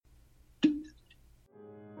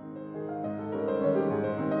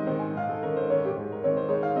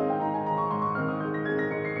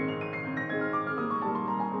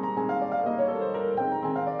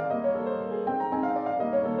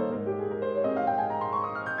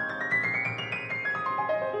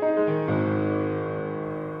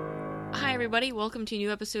everybody. Welcome to a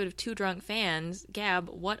new episode of Two Drunk Fans. Gab,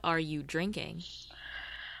 what are you drinking?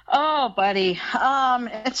 Oh, buddy.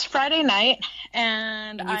 It's Friday night,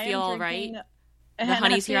 and And you I feel am all drinking. right? The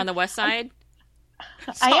honey's here on the west side?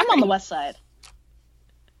 I am on the Sorry. west side.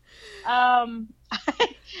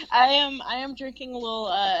 I am drinking a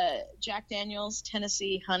little Jack Daniel's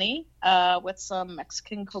Tennessee honey with some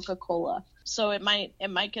Mexican Coca-Cola. So it might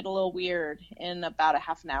get a little weird in about a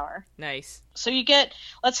half an hour. Nice. So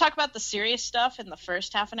let's talk about the serious stuff in the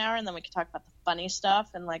first half an hour, and then we can talk about the funny stuff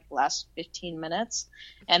in like the last 15 minutes.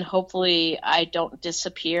 And hopefully I don't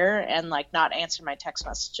disappear and like not answer my text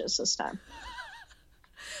messages this time.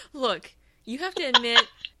 Look, you have to admit,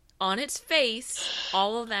 on its face,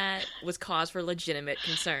 all of that was cause for legitimate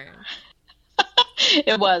concern.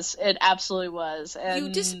 It absolutely was. And,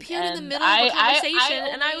 you disappeared in the middle of a conversation,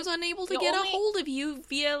 and I was unable to get a hold of you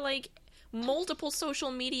via, like, multiple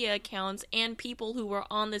social media accounts and people who were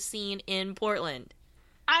on the scene in Portland.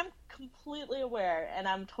 I'm completely aware, and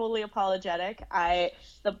I'm totally apologetic.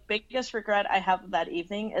 The biggest regret I have of that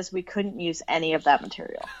evening is we couldn't use any of that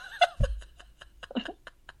material.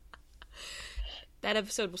 That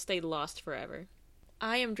episode will stay lost forever.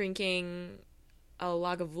 I am drinking a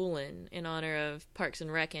Lagavulin in honor of Parks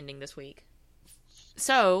and Rec ending this week.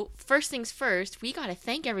 So, first things first, we gotta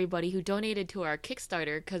thank everybody who donated to our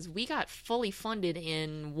Kickstarter, because we got fully funded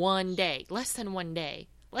in 1 day. Less than 1 day.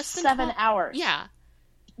 Less than 7 hours. Yeah.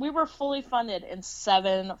 We were fully funded in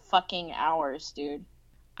 7 fucking hours, dude.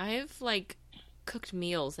 I've, like, cooked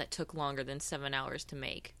meals that took longer than 7 hours to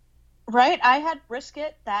make. Right? I had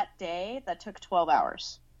brisket that day that took 12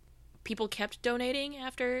 hours. People kept donating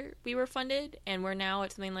after we were funded, and we're now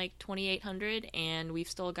at something like 2,800, and we've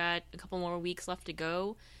still got a couple more weeks left to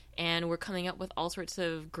go, and we're coming up with all sorts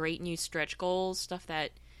of great new stretch goals, stuff that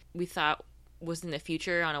we thought was in the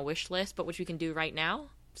future on a wish list, but which we can do right now.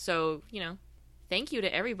 So, thank you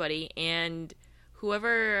to everybody, and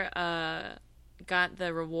whoever got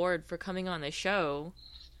the reward for coming on the show,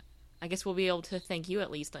 I guess we'll be able to thank you at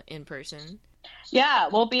least in person. Yeah,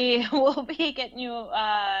 we'll be getting you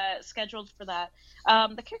scheduled for that.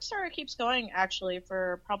 The Kickstarter keeps going actually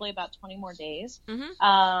for probably about 20 more days.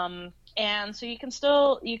 Mm-hmm. And so you can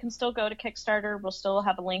still go to Kickstarter. We'll still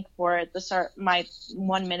have a link for it. This is my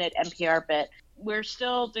 1 minute NPR bit. We're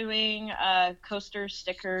still doing coasters,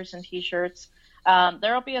 stickers, and T-shirts.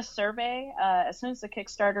 There will be a survey as soon as the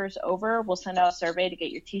Kickstarter is over. We'll send out a survey to get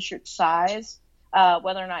your T-shirt size.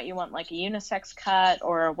 Whether or not you want like a unisex cut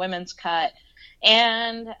or a women's cut.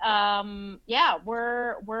 And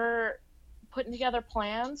we're putting together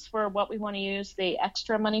plans for what we want to use the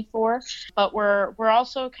extra money for, but we're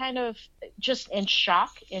also kind of just in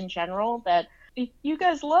shock in general that you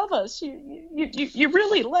guys love us. You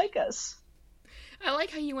really like us. I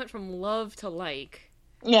like how you went from love to like.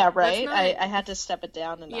 Yeah, right. I had to step it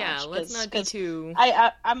down a notch. Yeah, let's not be too.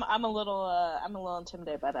 I'm a little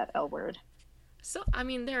intimidated by that L word. So, I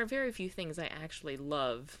mean, there are very few things I actually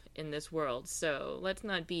love in this world, so let's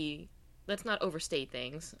not overstate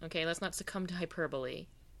things, okay? Let's not succumb to hyperbole.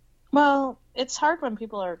 Well, it's hard when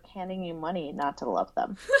people are handing you money not to love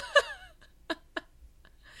them.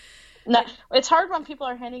 No, it's hard when people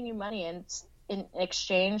are handing you money in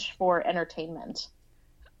exchange for entertainment.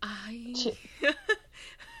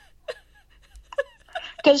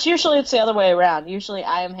 Because usually it's the other way around. Usually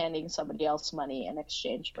I am handing somebody else money in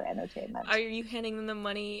exchange for entertainment. Are you handing them the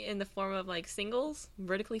money in the form of like singles?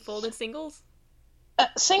 Vertically folded singles?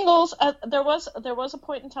 Singles. There was a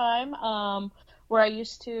point in time where I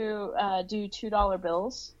used to do $2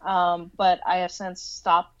 bills, but I have since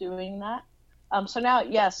stopped doing that. So now,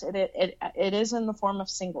 yes, it is in the form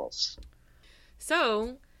of singles.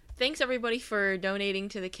 So, thanks everybody for donating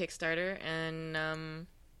to the Kickstarter, and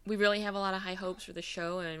we really have a lot of high hopes for the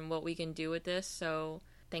show and what we can do with this, so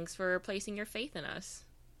thanks for placing your faith in us.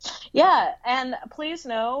 Yeah, and please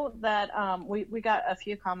know that we got a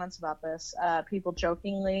few comments about this. People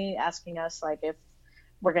jokingly asking us like if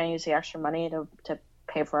we're going to use the extra money to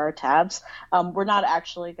pay for our tabs. We're not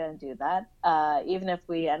actually going to do that. Even if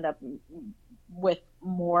we end up with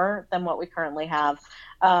more than what we currently have.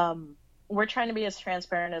 We're trying to be as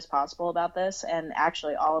transparent as possible about this, and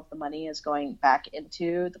actually all of the money is going back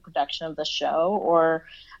into the production of the show or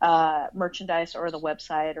merchandise or the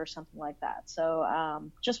website or something like that. So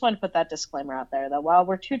just want to put that disclaimer out there that while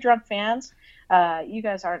we're two drunk fans, you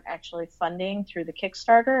guys aren't actually funding through the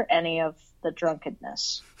Kickstarter any of the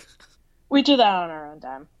drunkenness. We do that on our own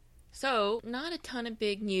dime. So, not a ton of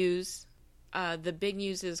big news. The big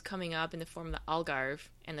news is coming up in the form of the Algarve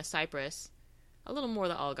and the Cypress. A little more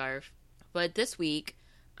the Algarve. But this week,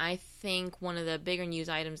 I think one of the bigger news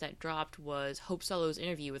items that dropped was Hope Solo's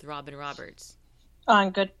interview with Robin Roberts.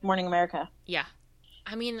 On Good Morning America. Yeah.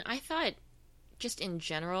 I mean, I thought just in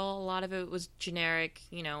general, a lot of it was generic,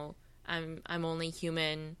 I'm only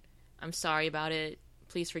human, I'm sorry about it,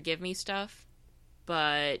 please forgive me stuff.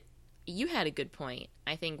 But you had a good point,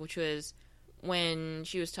 I think, which was when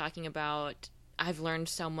she was talking about, I've learned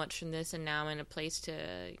so much from this and now I'm in a place to,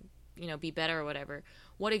 be better or whatever.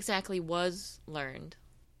 What exactly was learned?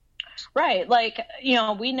 Right. Like,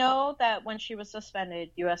 we know that when she was suspended,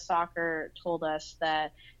 U.S. Soccer told us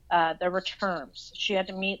that there were terms. She had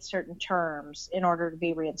to meet certain terms in order to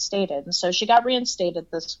be reinstated. And so she got reinstated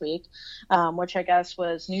this week, which I guess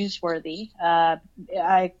was newsworthy.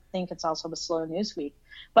 I think it's also a slow news week.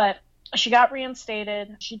 But she got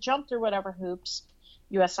reinstated. She jumped through whatever hoops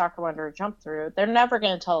U.S. Soccer wanted her to jump through. They're never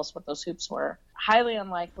going to tell us what those hoops were. Highly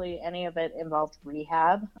unlikely any of it involved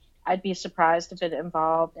rehab. I'd be surprised if it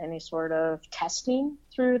involved any sort of testing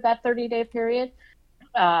through that 30-day period.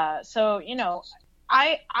 So,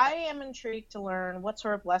 I am intrigued to learn what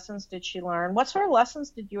sort of lessons did she learn? What sort of lessons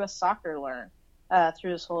did U.S. Soccer learn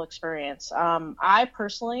through this whole experience? I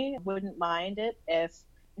personally wouldn't mind it if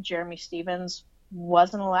Jeremy Stevens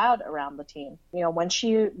wasn't allowed around the team. When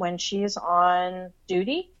she's on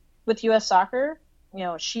duty with U.S. Soccer,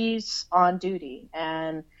 she's on duty,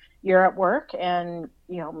 and you're at work, and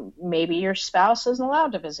maybe your spouse isn't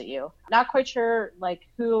allowed to visit you. Not quite sure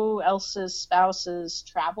who else's spouses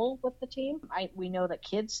travel with the team. We know that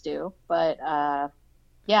kids do, but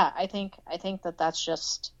yeah, I think that's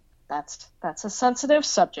a sensitive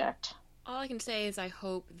subject. All I can say is I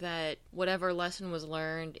hope that whatever lesson was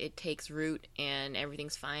learned, it takes root and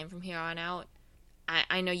everything's fine from here on out.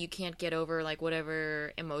 I know you can't get over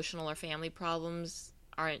whatever emotional or family problems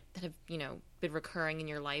that have been recurring in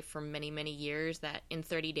your life for many, many years, that in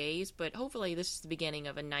 30 days, but hopefully this is the beginning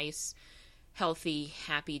of a nice, healthy,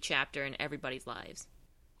 happy chapter in everybody's lives.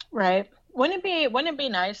 Right. Wouldn't it be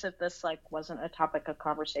nice if this wasn't a topic of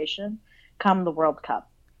conversation come the World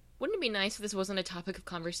Cup? Wouldn't it be nice if this wasn't a topic of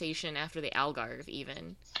conversation after the Algarve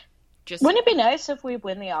even? Wouldn't it be nice if we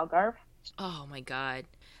win the Algarve? Oh my god.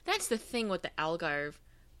 That's the thing with the Algarve.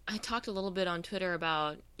 I talked a little bit on Twitter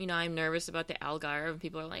about, I'm nervous about the Algarve, and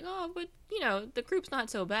people are like, oh, but, the group's not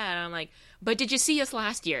so bad. And I'm like, but did you see us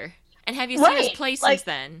last year? And have you seen us play since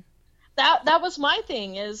then? That was my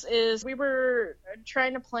thing, is we were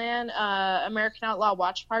trying to plan American Outlaw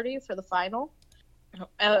Watch Party for the final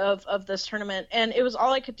of this tournament, and it was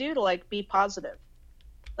all I could do to be positive.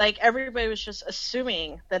 Everybody was just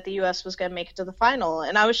assuming that the U.S. was going to make it to the final,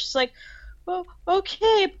 and I was just like, well,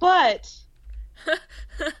 okay, but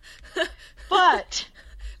let's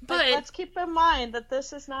keep in mind that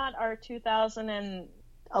this is not our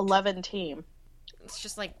 2011 team. It's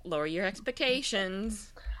just lower your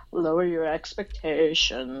expectations. Lower your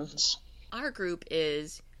expectations. Our group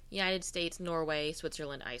is United States, Norway,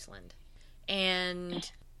 Switzerland, Iceland.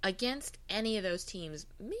 And against any of those teams,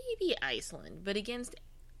 maybe Iceland, but against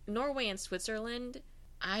Norway and Switzerland,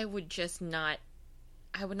 I would not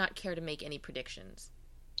care to make any predictions.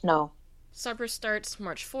 No. Supper starts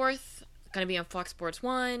March 4th. Going to be on Fox Sports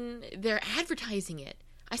 1. They're advertising it.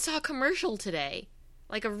 I saw a commercial today.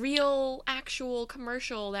 A real, actual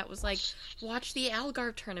commercial that was watch the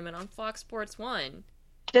Algarve tournament on Fox Sports 1.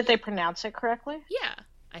 Did they pronounce it correctly? Yeah,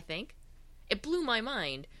 I think. It blew my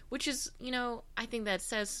mind, which is, I think that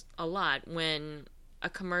says a lot when a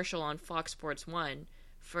commercial on Fox Sports 1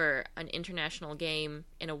 for an international game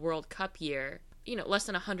in a World Cup year, less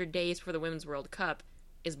than 100 days for the Women's World Cup,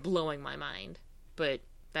 is blowing my mind. But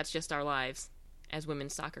that's just our lives as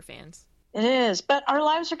women's soccer fans. It is, but our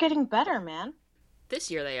lives are getting better, man.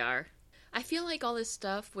 This year they are. I feel like all this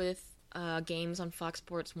stuff with games on Fox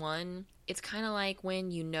Sports 1, it's kind of like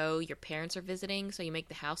when your parents are visiting, so you make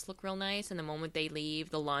the house look real nice, and the moment they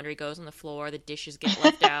leave, the laundry goes on the floor, the dishes get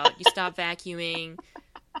left out, you stop vacuuming,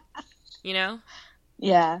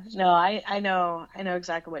 Yeah, no, I know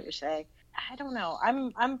exactly what you're saying. I don't know.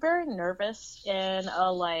 I'm very nervous in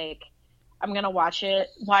I'm gonna watch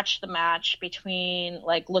the match between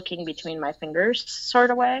looking between my fingers sort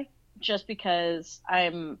of way, just because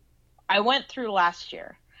I went through last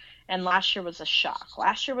year, and last year was a shock.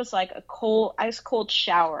 Last year was a ice cold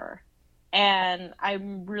shower, and I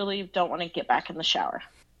really don't want to get back in the shower.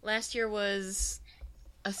 Last year was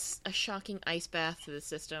a shocking ice bath to the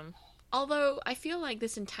system. Although I feel like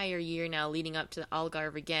this entire year now, leading up to the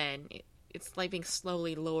Algarve again, it's being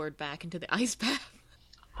slowly lowered back into the ice bath.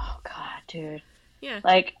 Oh God, dude. Yeah.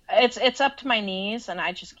 It's up to my knees, and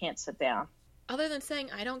I just can't sit down. Other than saying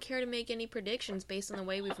I don't care to make any predictions based on the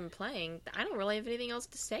way we've been playing, I don't really have anything else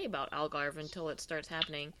to say about Algarve until it starts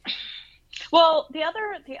happening. Well, the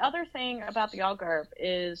other thing about the Algarve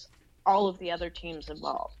is all of the other teams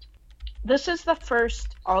involved. This is the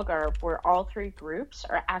first Algarve where all three groups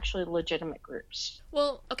are actually legitimate groups.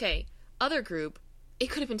 Well, okay, other group, it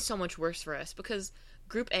could have been so much worse for us because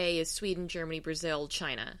Group A is Sweden, Germany, Brazil,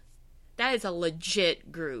 China. That is a legit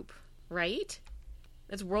group, right?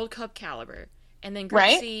 That's World Cup caliber. And then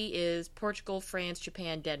Group C is Portugal, France,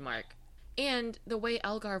 Japan, Denmark. And the way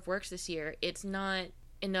Algarve works this year, it's not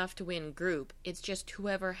enough to win group. It's just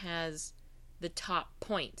whoever has the top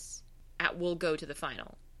points will go to the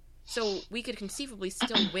final. So we could conceivably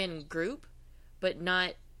still win group, but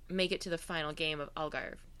not make it to the final game of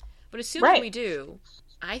Algarve. But assuming we do,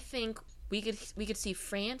 I think we could see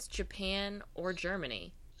France, Japan, or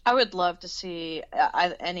Germany. I would love to see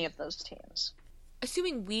any of those teams.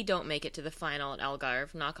 Assuming we don't make it to the final at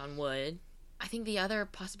Algarve, knock on wood, I think the other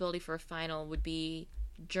possibility for a final would be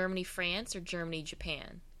Germany-France or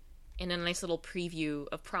Germany-Japan. And a nice little preview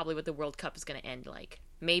of probably what the World Cup is going to end like.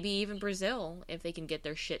 Maybe even Brazil, if they can get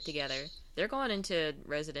their shit together. They're going into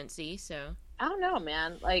residency, so... I don't know,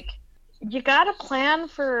 man. Like, you gotta plan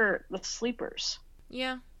for the sleepers.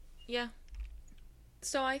 Yeah.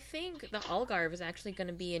 So I think the Algarve is actually going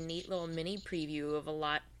to be a neat little mini preview of a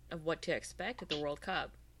lot of what to expect at the World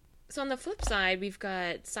Cup. So on the flip side, we've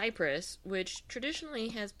got Cyprus, which traditionally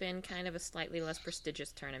has been kind of a slightly less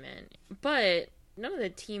prestigious tournament. But none of the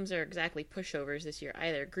teams are exactly pushovers this year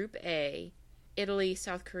either. Group A, Italy,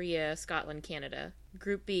 South Korea, Scotland, Canada.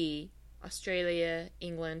 Group B, Australia,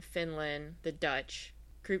 England, Finland, the Dutch.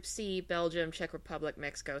 Group C, Belgium, Czech Republic,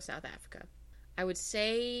 Mexico, South Africa. I would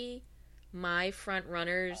say my front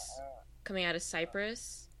runners coming out of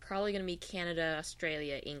Cyprus, probably going to be Canada,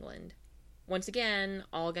 Australia, England. Once again,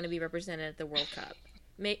 all going to be represented at the World Cup.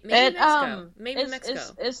 Maybe Mexico. Maybe Mexico.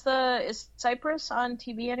 Is Cyprus on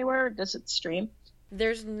TV anywhere? Or does it stream?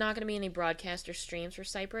 There's not going to be any broadcast or streams for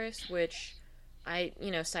Cyprus, which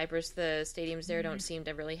Cyprus, the stadiums there don't seem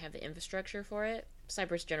to really have the infrastructure for it.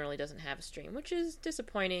 Cyprus generally doesn't have a stream, which is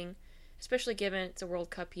disappointing, especially given it's a World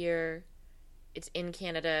Cup year. It's in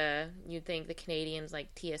Canada. You'd think the Canadians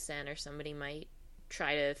like TSN or somebody might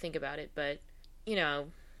try to think about it, but,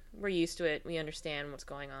 we're used to it. We understand what's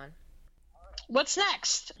going on. What's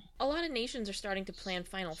next? A lot of nations are starting to plan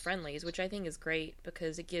final friendlies, which I think is great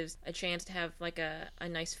because it gives a chance to have like a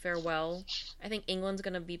nice farewell. I think England's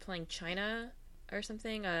going to be playing China or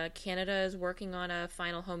something. Canada is working on a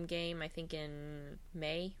final home game, I think in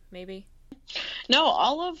May, maybe. No,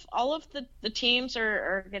 all of the teams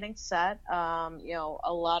are getting set. A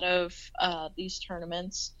lot of these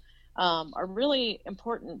tournaments are really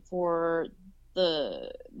important for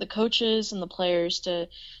the coaches and the players to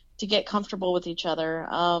get comfortable with each other.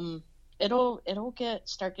 It'll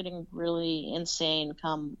start getting really insane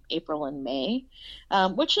come April and May,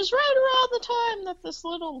 which is right around the time that this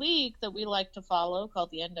little league that we like to follow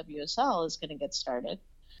called the NWSL is going to get started.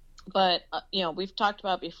 But, we've talked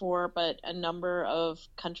about before, but a number of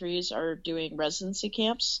countries are doing residency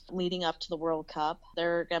camps leading up to the World Cup.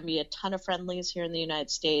 There are going to be a ton of friendlies here in the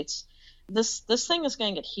United States. This thing is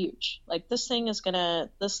going to get huge. Like this thing is going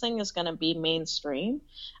to be mainstream.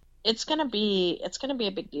 It's going to be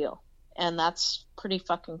a big deal. And that's pretty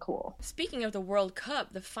fucking cool. Speaking of the World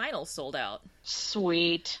Cup, the final sold out.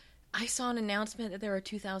 Sweet. I saw an announcement that there were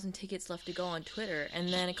 2,000 tickets left to go on Twitter, and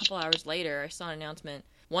then a couple hours later I saw an announcement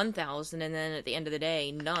 1,000, and then at the end of the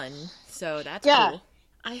day, none. So that's cool.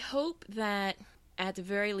 I hope that at the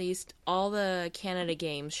very least all the Canada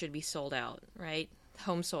games should be sold out, right?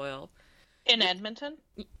 Home soil. In Edmonton?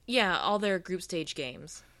 Yeah, all their group stage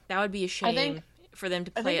games. That would be a shame for them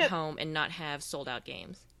to play at home and not have sold out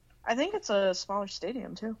games. I think it's a smaller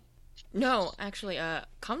stadium too. No, actually,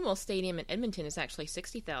 Commonwealth Stadium in Edmonton is actually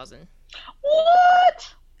 60,000.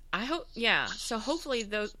 What? I hope, yeah. So hopefully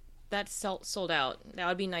that's sold out. That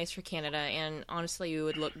would be nice for Canada, and honestly, it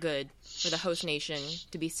would look good for the host nation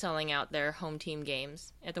to be selling out their home team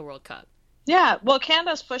games at the World Cup. Yeah, well,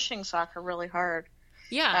 Canada's pushing soccer really hard.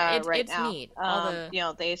 Yeah, right it's now. neat.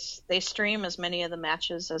 They stream as many of the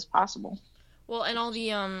matches as possible. Well, and all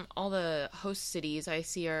the host cities I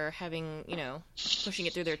see are having, pushing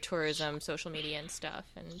it through their tourism, social media and stuff,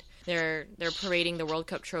 and they're parading the World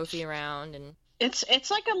Cup trophy around, and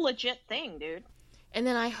it's like a legit thing, dude. And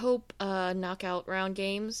then I hope knockout round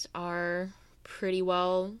games are pretty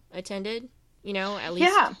well attended, at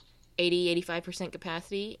least 80-85%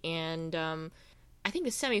 capacity, and I think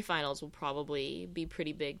the semifinals will probably be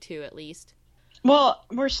pretty big too, at least. Well,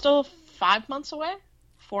 we're still 5 months away.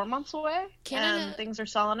 4 months away, Canada, and things are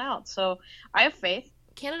selling out. So I have faith.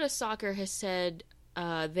 Canada Soccer has said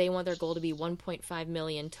they want their goal to be 1.5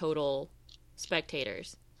 million total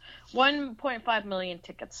spectators. 1.5 million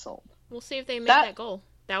tickets sold. We'll see if they make that goal.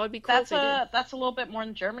 That would be cool if they did. That's a little bit more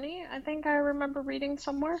than Germany, I think I remember reading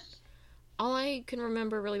somewhere. All I can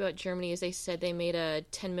remember really about Germany is they said they made a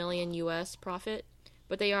 10 million US profit,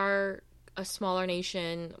 but they are a smaller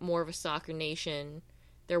nation, more of a soccer nation.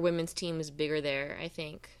 Their women's team is bigger there, I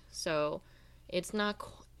think. So it's not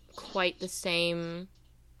quite the same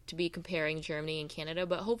to be comparing Germany and Canada,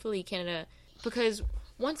 but hopefully Canada, because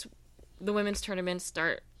once the women's tournaments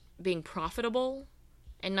start being profitable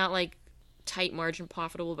and not like tight margin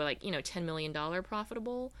profitable, but like, $10 million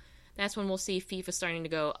profitable, that's when we'll see FIFA starting to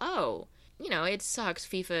go, oh, it sucks.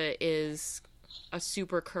 FIFA is a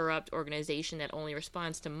super corrupt organization that only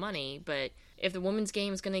responds to money, but if the women's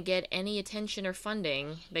game is going to get any attention or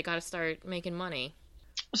funding, they got to start making money.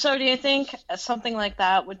 So do you think something like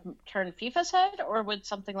that would turn FIFA's head, or would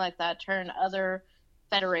something like that turn other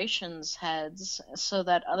federations' heads so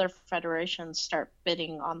that other federations start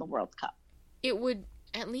bidding on the World Cup? It would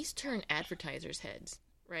at least turn advertisers' heads,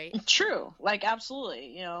 right? True. Like,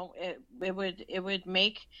 absolutely. It would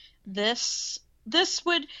make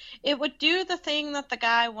it would do the thing that the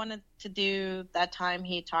guy wanted to do that time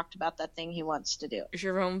he talked about that thing he wants to do.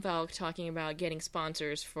 Jerome Valk talking about getting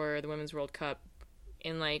sponsors for the Women's World Cup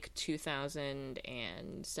in like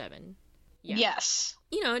 2007. Yeah. Yes.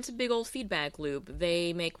 It's a big old feedback loop.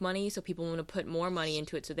 They make money, so people want to put more money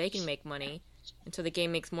into it so they can make money. And so the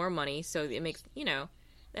game makes more money, so it makes,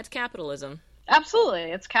 that's capitalism.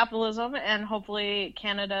 Absolutely. It's capitalism, and hopefully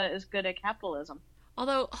Canada is good at capitalism.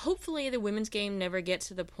 Although, hopefully the women's game never gets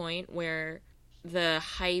to the point where the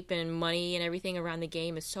hype and money and everything around the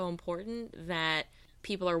game is so important that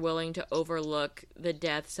people are willing to overlook the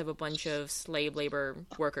deaths of a bunch of slave labor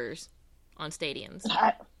workers on stadiums.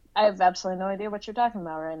 I have absolutely no idea what you're talking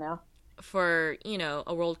about right now. For,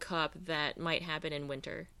 a World Cup that might happen in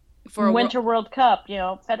winter. For a Winter World Cup,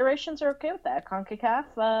 federations are okay with that.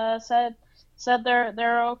 CONCACAF said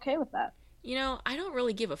they're okay with that. I don't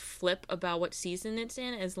really give a flip about what season it's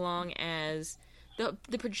in as long as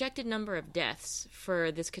the projected number of deaths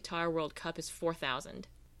for this Qatar World Cup is 4,000.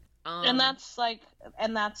 And that's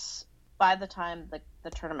by the time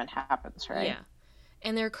the tournament happens, right? Yeah.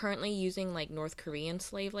 And they're currently using like North Korean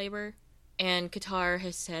slave labor. And Qatar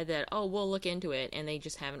has said that, oh, we'll look into it, and they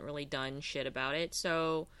just haven't really done shit about it.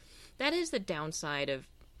 So that is the downside of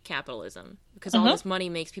capitalism, because all this money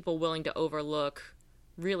makes people willing to overlook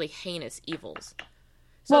really heinous evils.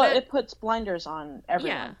 So it puts blinders on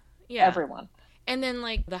everyone. Yeah. Everyone. And then,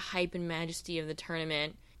 like, the hype and majesty of the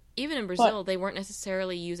tournament, even in Brazil, they weren't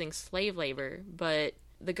necessarily using slave labor, but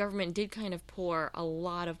the government did kind of pour a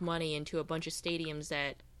lot of money into a bunch of stadiums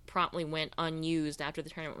that promptly went unused after the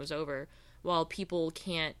tournament was over, while people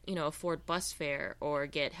can't, afford bus fare or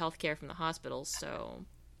get health care from the hospitals. So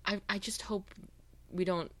I just hope we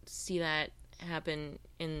don't see that happen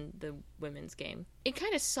in the women's game. It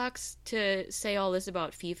kind of sucks to say all this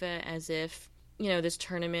about FIFA as if, this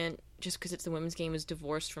tournament, just because it's the women's game, is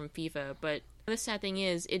divorced from FIFA. But the sad thing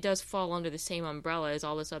is, it does fall under the same umbrella as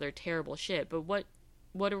all this other terrible shit. But what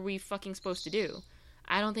are we fucking supposed to do?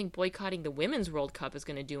 I don't think boycotting the Women's World Cup is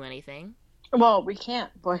going to do anything. Well, we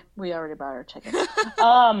can't. We already bought our tickets.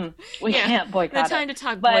 We can't boycott. The time to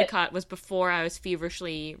talk boycott was before I was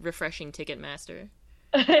feverishly refreshing Ticketmaster.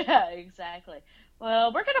 Yeah, exactly.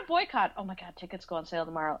 Well, we're gonna boycott. Oh my god, tickets go on sale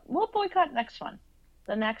tomorrow. We'll boycott the next one.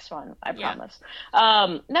 I promise.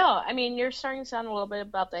 No, I mean, you're starting to sound a little bit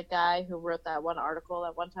about that guy who wrote that one article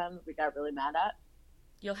at one time that we got really mad at.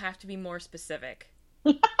 You'll have to be more specific.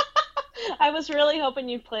 I was really hoping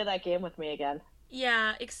you'd play that game with me again.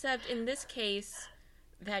 Yeah, except in this case,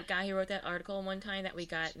 that guy who wrote that article one time that we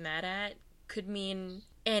got mad at could mean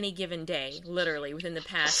any given day, literally, within the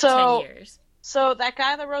past 10 years. So that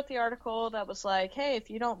guy that wrote the article that was like, hey, if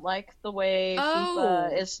you don't like the way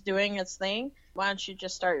FIFA is doing its thing, why don't you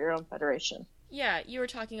just start your own federation? Yeah, you were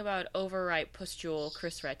talking about overripe pustule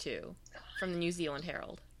Chris Ratu from the New Zealand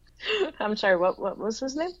Herald. I'm sorry, what was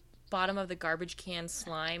his name? Bottom of the garbage can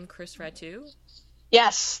slime Chris Ratu?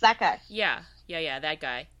 Yes, that guy. Yeah, that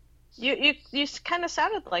guy. You kind of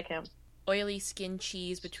sounded like him. Oily skin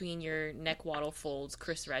cheese between your neck waddle folds,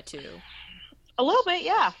 Chris Ratu. A little bit,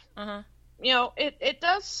 yeah. Uh-huh. It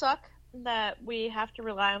does suck that we have to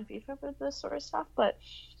rely on FIFA for this sort of stuff, but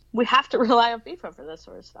we have to rely on FIFA for this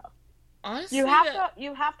sort of stuff. Honestly, you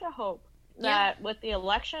have to hope that with the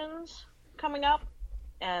elections coming up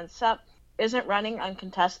and SUP isn't running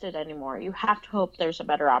uncontested anymore, you have to hope there's a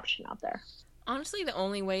better option out there. Honestly, the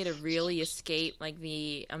only way to really escape, like,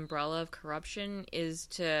 the umbrella of corruption is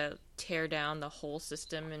to tear down the whole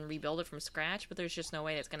system and rebuild it from scratch, but there's just no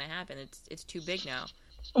way that's going to happen. It's too big now.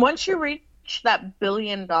 Once you reach that $1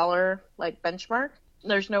 billion like benchmark,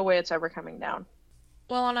 there's no way it's ever coming down.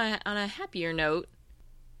 Well, on a happier note,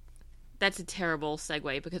 that's a terrible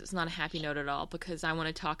segue because it's not a happy note at all, because I want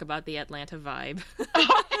to talk about the Atlanta vibe.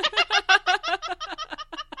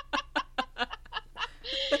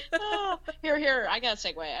 Oh, here, I got a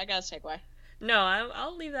segue. No,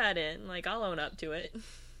 I'll leave that in. Like, I'll own up to it.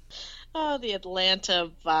 Oh, the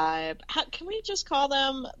Atlanta vibe. Can we just call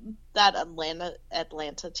them that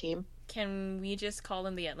Atlanta team? Can we just call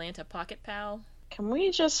them the Atlanta Pocket Pal? Can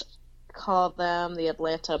we just call them the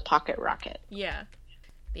Atlanta Pocket Rocket? Yeah.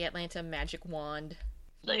 The Atlanta Magic Wand.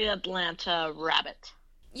 The Atlanta Rabbit.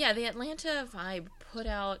 Yeah, the Atlanta vibe put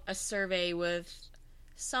out a survey with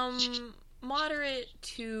some moderate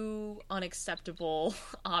to unacceptable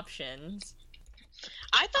options.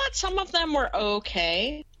 I thought some of them were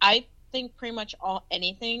okay. I think pretty much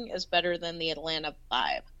anything is better than the Atlanta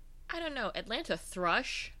vibe. I don't know. Atlanta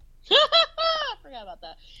Thrush? I forgot about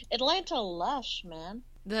that. Atlanta Lush, man.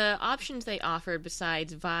 The options they offered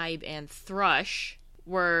besides vibe and thrush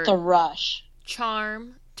were Thrush,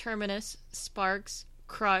 Charm, Terminus, Sparks,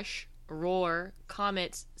 Crush, Roar,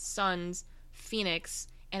 Comets, Suns, Phoenix,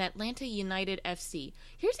 and Atlanta United FC.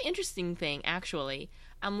 Here's the interesting thing, actually.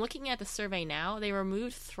 I'm looking at the survey now. They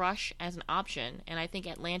removed Thrush as an option, and I think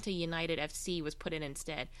Atlanta United FC was put in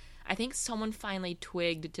instead. I think someone finally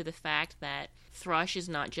twigged to the fact that thrush is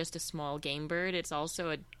not just a small game bird, it's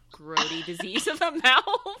also a grody disease of the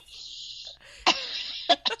mouth.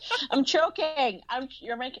 I'm choking.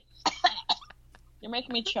 You're making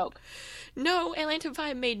me choke. No, Atlanta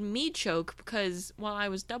Vibe made me choke because while I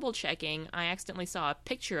was double checking, I accidentally saw a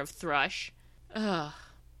picture of thrush. Ugh.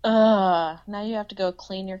 Now you have to go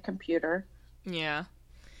clean your computer. Yeah.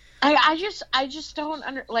 I just don't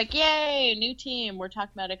yay, new team, we're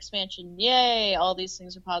talking about expansion, yay, all these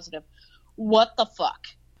things are positive. What the fuck?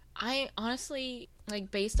 I honestly,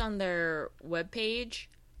 based on their webpage,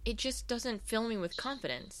 it just doesn't fill me with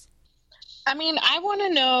confidence. I mean, I want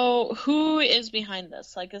to know who is behind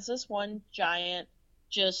this. Is this one giant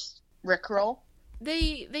just rickroll?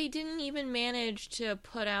 They didn't even manage to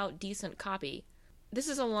put out decent copy. This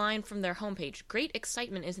is a line from their homepage. Great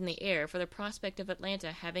excitement is in the air for the prospect of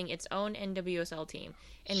Atlanta having its own NWSL team,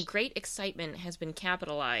 and great excitement has been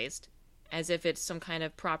capitalized as if it's some kind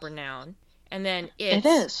of proper noun. And then it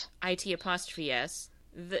is IT''S.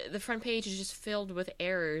 The front page is just filled with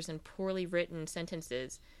errors and poorly written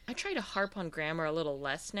sentences. I try to harp on grammar a little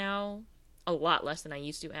less now. A lot less than I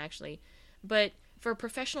used to, actually. But for a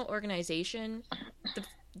professional organization,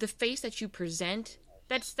 the face that you present...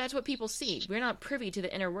 That's what people see. We're not privy to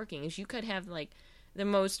the inner workings. You could have, the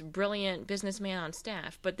most brilliant businessman on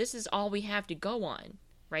staff, but this is all we have to go on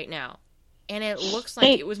right now. And it looks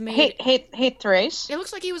like it was made... Hey, Thrace. It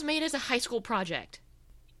looks like it was made as a high school project.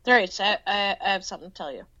 Thrace, I have something to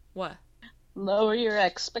tell you. What? Lower your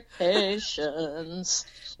expectations.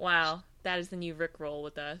 Wow, that is the new Rickroll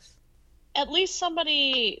with us. At least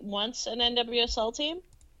somebody wants an NWSL team.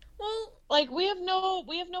 Well... we have no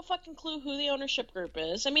fucking clue who the ownership group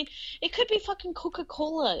is. I mean, it could be fucking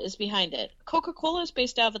Coca-Cola is behind it. Coca-Cola is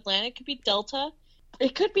based out of Atlanta. It could be Delta.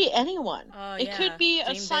 It could be anyone. It could be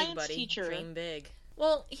a science teacher. Dream big.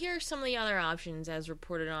 Well, here are some of the other options as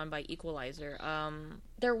reported on by Equalizer.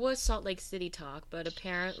 There was Salt Lake City talk, but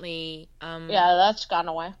apparently... yeah, that's gone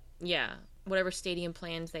away. Yeah. Whatever stadium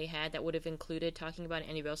plans they had that would have included talking about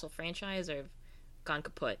an NWSL franchise have gone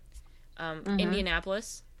kaput.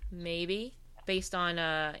 Indianapolis... Maybe. Based on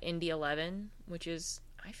Indy 11, which is,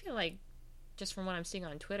 I feel like, just from what I'm seeing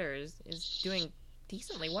on Twitter, is doing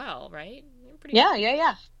decently well, right?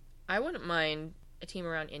 Yeah. I wouldn't mind a team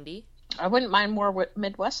around Indy. I wouldn't mind more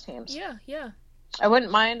Midwest teams. Yeah. I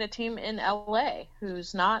wouldn't mind a team in LA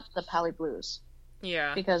who's not the Pally Blues.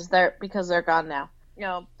 Yeah. Because they're gone now. You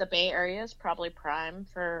know, the Bay Area is probably prime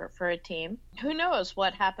for a team. Who knows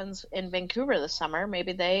what happens in Vancouver this summer?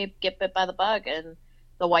 Maybe they get bit by the bug and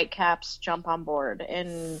the Whitecaps jump on board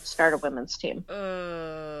and start a women's team.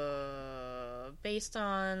 Based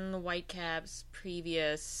on the Whitecaps'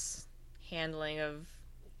 previous handling of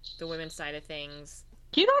the women's side of things.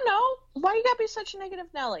 You don't know? Why you gotta be such a negative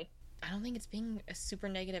Nelly? I don't think it's being a super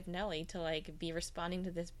negative Nelly to, be responding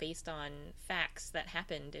to this based on facts that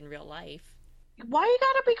happened in real life. Why you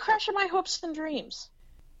gotta be crushing my hopes and dreams?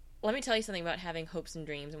 Let me tell you something about having hopes and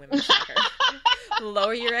dreams in women's soccer.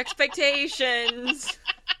 Lower your expectations.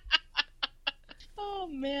 Oh,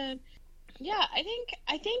 man. Yeah,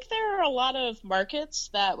 I think there are a lot of markets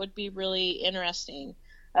that would be really interesting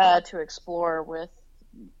to explore with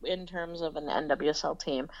in terms of an NWSL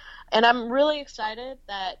team. And I'm really excited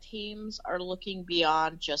that teams are looking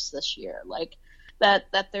beyond just this year. Like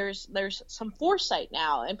that there's some foresight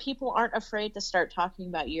now and people aren't afraid to start talking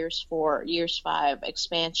about years 4, years 5,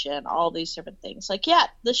 expansion, all these different things. Like, yeah,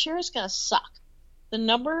 this year is going to suck. The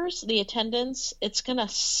numbers, the attendance, it's going to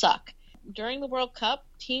suck. During the World Cup,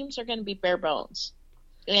 teams are going to be bare bones.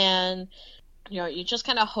 And you just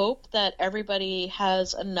kind of hope that everybody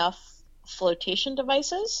has enough flotation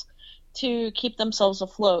devices to keep themselves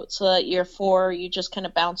afloat so that year 4 you just kind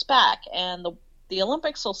of bounce back and the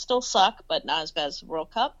Olympics will still suck but not as bad as the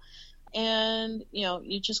World Cup, and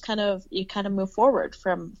you just kind of move forward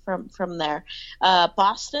from there.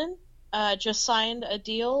 Boston just signed a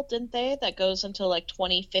deal, didn't they, that goes until like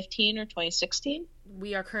 2015 or 2016?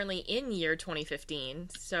 We are currently in year 2015,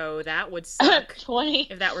 so that would suck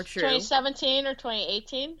if that were true. 2017 or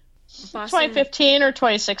 2018? Boston, 2015 or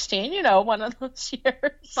 2016, one of those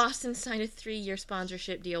years. Boston signed a 3-year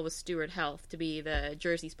sponsorship deal with Stewart Health to be the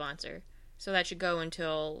jersey sponsor, so that should go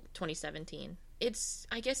until 2017.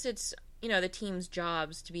 I guess it's the team's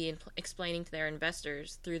jobs to be explaining to their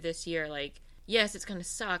investors through this year, like, yes, it's going to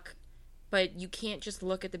suck, but you can't just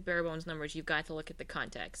look at the bare bones numbers. You've got to look at the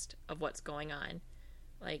context of what's going on.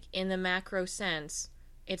 Like, in the macro sense,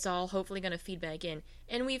 it's all hopefully going to feed back in.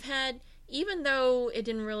 And we've had, even though it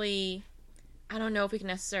didn't really, I don't know if we can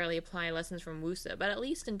necessarily apply lessons from WUSA, but at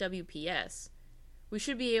least in WPS, we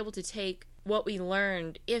should be able to take what we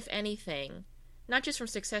learned, if anything, not just from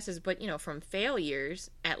successes, but, from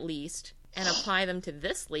failures, at least, and apply them to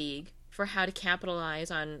this league for how to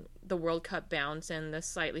capitalize on the World Cup bounce and the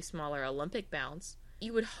slightly smaller Olympic bounce.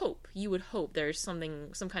 You would hope there's some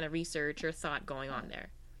kind of research or thought going on there.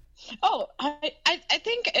 Oh, I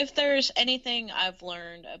think if there's anything I've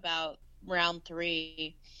learned about round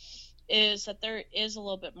 3 is that there is a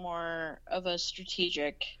little bit more of a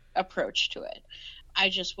strategic approach to it. I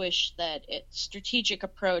just wish that strategic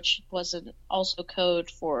approach wasn't also code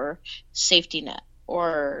for safety net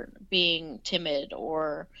or being timid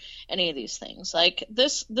or any of these things. Like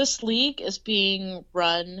this league is being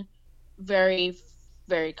run very,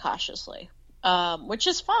 very cautiously, which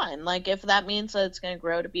is fine. Like if that means that it's going to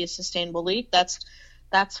grow to be a sustainable league, that's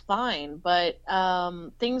fine. But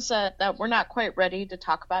things that we're not quite ready to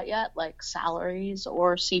talk about yet, like salaries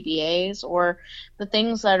or CBAs or the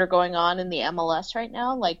things that are going on in the MLS right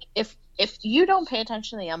now, like if you don't pay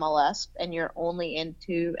attention to the MLS and you're only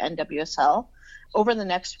into NWSL, over the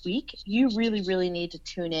next week, you really, really need to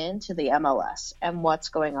tune in to the MLS and what's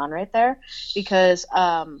going on right there, because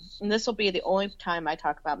and this will be the only time I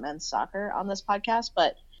talk about men's soccer on this podcast,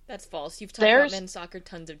 but that's false. You've talked about men's soccer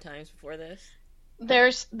tons of times before this.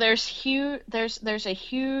 There's a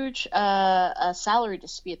huge salary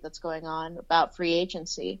dispute that's going on about free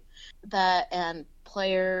agency and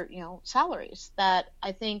player salaries that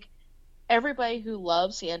I think everybody who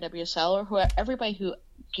loves the NWSL or everybody who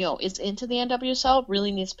is into the NWSL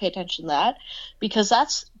really needs to pay attention to that, because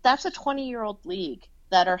that's a 20-year-old league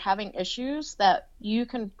that are having issues that you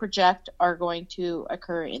can project are going to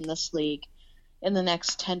occur in this league in the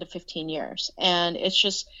next 10 to 15 years. And it's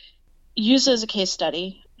just used as a case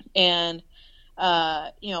study, and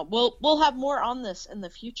we'll have more on this in the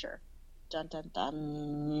future. Dun dun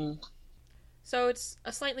dun. So it's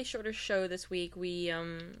a slightly shorter show this week. We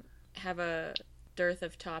have a dearth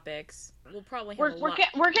of topics. We'll probably have we're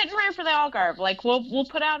getting ready for the Algarve. Like we'll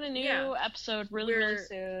put out a new episode really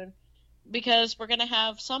soon, because we're gonna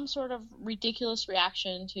have some sort of ridiculous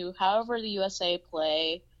reaction to however the USA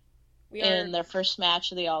play in their first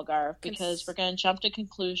match of the Algarve, because we're gonna jump to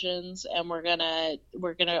conclusions and we're gonna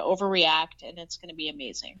overreact, and it's gonna be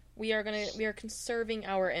amazing. We are conserving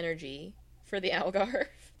our energy for the Algarve.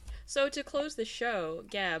 So to close the show,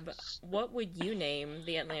 Gab, what would you name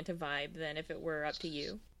the Atlanta Vibe then if it were up to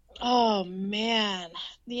you? Oh man,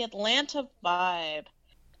 the Atlanta Vibe.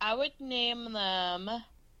 I would name them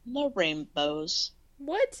the Rainbows.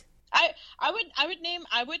 What? I would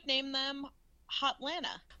name them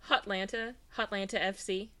Hotlanta. Hotlanta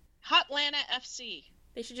FC. Hotlanta FC.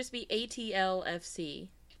 They should just be ATL FC.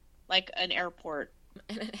 Like an airport.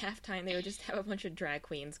 And at halftime they would just have a bunch of drag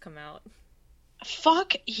queens come out.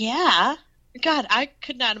 Fuck yeah. God, I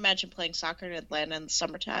could not imagine playing soccer in Atlanta in the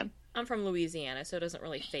summertime. I'm from Louisiana, so it doesn't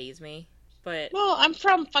really faze me. But well, I'm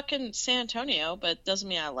from fucking San Antonio, but doesn't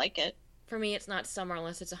mean I like it. For me, it's not summer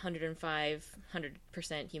unless it's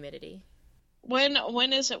 100% humidity. When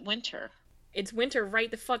is it winter? It's winter right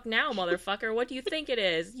the fuck now, motherfucker. What do you think it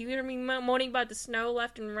is? You hear me moaning about the snow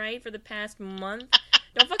left and right for the past month?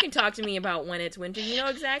 Don't fucking talk to me about when it's winter. You know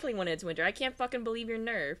exactly when it's winter. I can't fucking believe your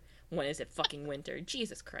nerve. When is it fucking winter?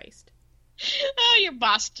 Jesus Christ. Oh, your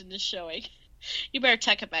Boston is showing. You better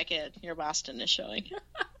tuck it back in. Your Boston is showing.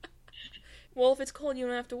 Well, if it's cold, you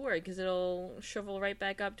don't have to worry, because it'll shrivel right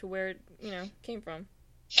back up to where it, came from.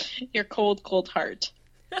 Your cold, cold heart.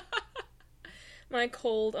 My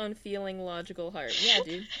cold, unfeeling, logical heart. Yeah,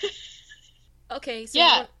 dude. Okay, so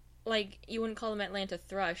Yeah. you wouldn't call them Atlanta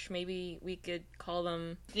Thrush. Maybe we could call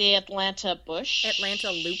them The Atlanta Bush.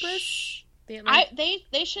 Atlanta Lupus?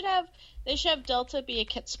 They should have Delta be a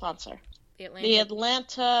kit sponsor. The The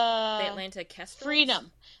Atlanta Atlanta Kestrels?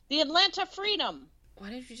 Freedom. The Atlanta Freedom. Why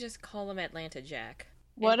did you just call them Atlanta Jack?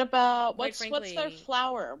 What about quite what's their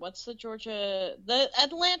flower? What's the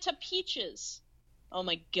Atlanta Peaches? Oh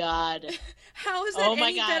my god. How is that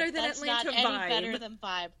any God. better than That's Atlanta not Vibe? any better than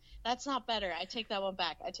Vibe. That's not better. I take that one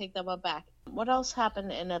back. What else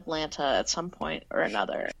happened in Atlanta at some point or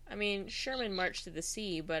another? I mean, Sherman marched to the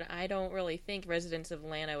sea, but I don't really think residents of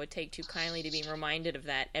Atlanta would take too kindly to being reminded of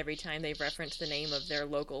that every time they reference the name of their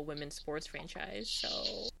local women's sports franchise, so...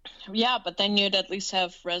 Yeah, but then you'd at least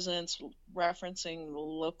have residents referencing the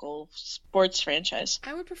local sports franchise.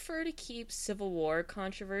 I would prefer to keep Civil War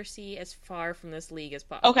controversy as far from this league as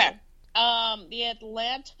possible. Okay. The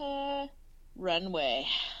Atlanta Runway.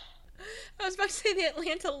 I was about to say the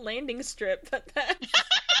Atlanta landing strip, but that's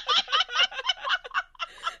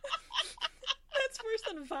worse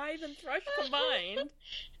than Vibe and Thrush combined.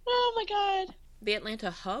 Oh my god. The Atlanta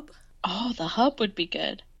Hub? Oh, the Hub would be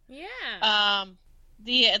good. Yeah.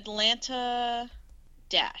 The Atlanta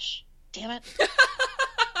Dash. Damn it.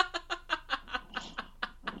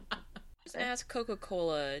 Just ask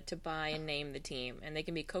Coca-Cola to buy and name the team, and they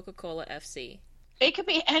can be Coca-Cola FC. It could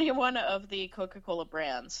be any one of the Coca-Cola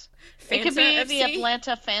brands. Fanta It could be FC? the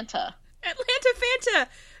Atlanta Fanta. Atlanta Fanta!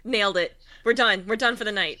 Nailed it. We're done. We're done for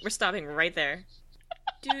the night. We're stopping right there.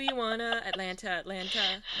 Do you wanna Atlanta?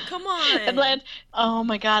 Come on! Oh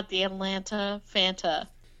my god, the Atlanta Fanta.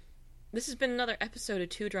 This has been another episode of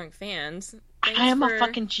Two Drunk Fans. I am a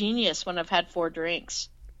fucking genius when I've had 4 drinks.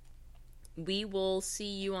 We will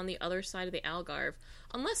see you on the other side of the Algarve.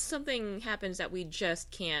 Unless something happens that we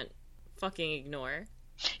just can't fucking ignore.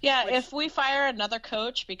 Yeah, if we fire another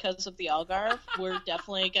coach because of the Algarve, we're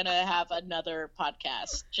definitely gonna have another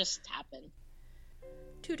podcast just happen.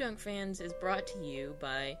 Two Drunk Fans is brought to you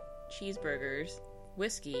by cheeseburgers,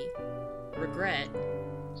 whiskey, regret,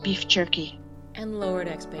 beef jerky, and lowered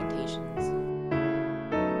expectations.